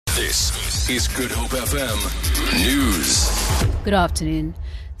This is Good Hope FM News. Good afternoon.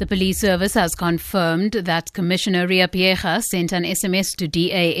 The police service has confirmed that Commissioner Riah Phiyega sent an SMS to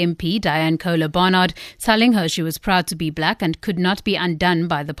DA MP Dianne Kohler Barnard telling her she was proud to be black and could not be undone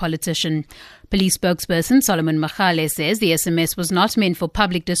by the politician. Police spokesperson Solomon Machale says the SMS was not meant for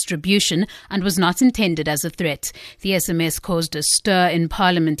public distribution and was not intended as a threat. The SMS caused a stir in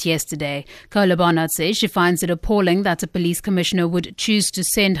Parliament yesterday. Kohler Barnard says she finds it appalling that a police commissioner would choose to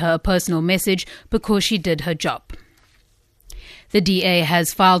send her a personal message because she did her job. The DA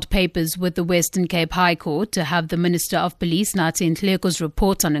has filed papers with the Western Cape High Court to have the Minister of Police, Nathi Nhleko's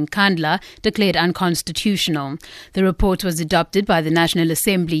report on Nkandla declared unconstitutional. The report was adopted by the National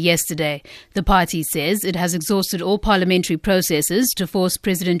Assembly yesterday. The party says it has exhausted all parliamentary processes to force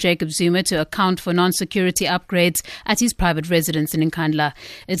President Jacob Zuma to account for non-security upgrades at his private residence in Nkandla.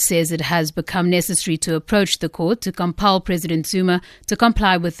 It says it has become necessary to approach the court to compel President Zuma to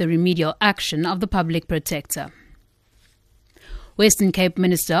comply with the remedial action of the public protector. Western Cape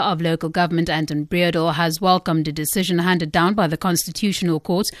Minister of Local Government Anton Breedel has welcomed a decision handed down by the Constitutional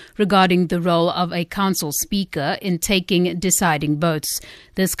Court regarding the role of a council speaker in taking deciding votes.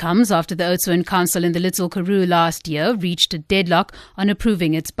 This comes after the Oudtshoorn Council in the Little Karoo last year reached a deadlock on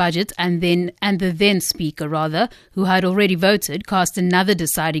approving its budget and the then speaker, who had already voted, cast another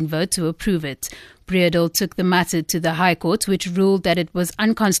deciding vote to approve it. Breedel took the matter to the High Court, which ruled that it was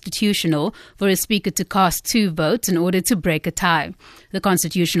unconstitutional for a speaker to cast two votes in order to break a tie. The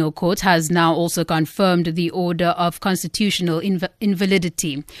Constitutional Court has now also confirmed the order of constitutional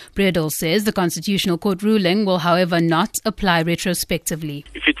invalidity. Breedel says the Constitutional Court ruling will, however, not apply retrospectively.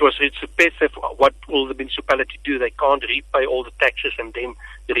 If it was retrospective, what will the municipality do? They can't repay all the taxes and then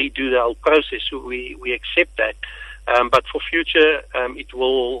redo the whole process. So we accept that. But for future, it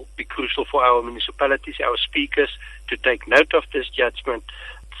will be crucial for our municipalities, our speakers, to take note of this judgment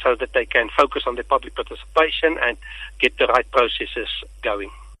so that they can focus on their public participation and get the right processes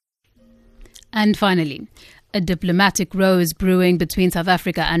going. And finally, a diplomatic row is brewing between South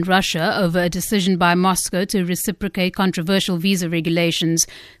Africa and Russia over a decision by Moscow to reciprocate controversial visa regulations.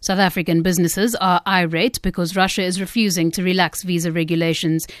 South African businesses are irate because Russia is refusing to relax visa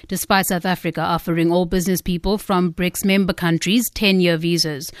regulations, despite South Africa offering all business people from BRICS member countries 10-year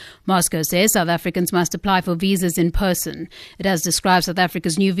visas. Moscow says South Africans must apply for visas in person. It has described South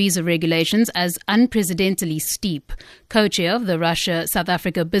Africa's new visa regulations as unprecedentedly steep. Co-chair of the Russia-South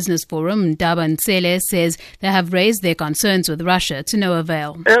Africa Business Forum, Ndaba Nsele, says they have raised their concerns with Russia to no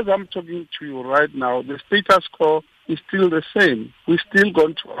avail. As I'm talking to you right now, the status quo is still the same. We're still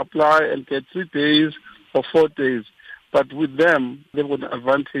going to apply and get 3 days or 4 days. But with them, they've got an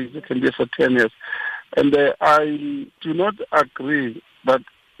advantage. They can be for 10 years. And I do not agree. But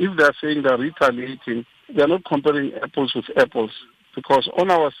if they're saying they're retaliating, they're not comparing apples with apples. Because on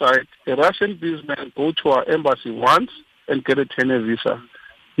our side, a Russian businessman go to our embassy once and get a 10-year visa.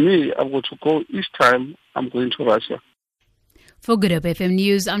 Me, I'm going to go each time I'm going to Russia. For Good Hope FM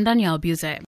News, I'm Danielle Buse.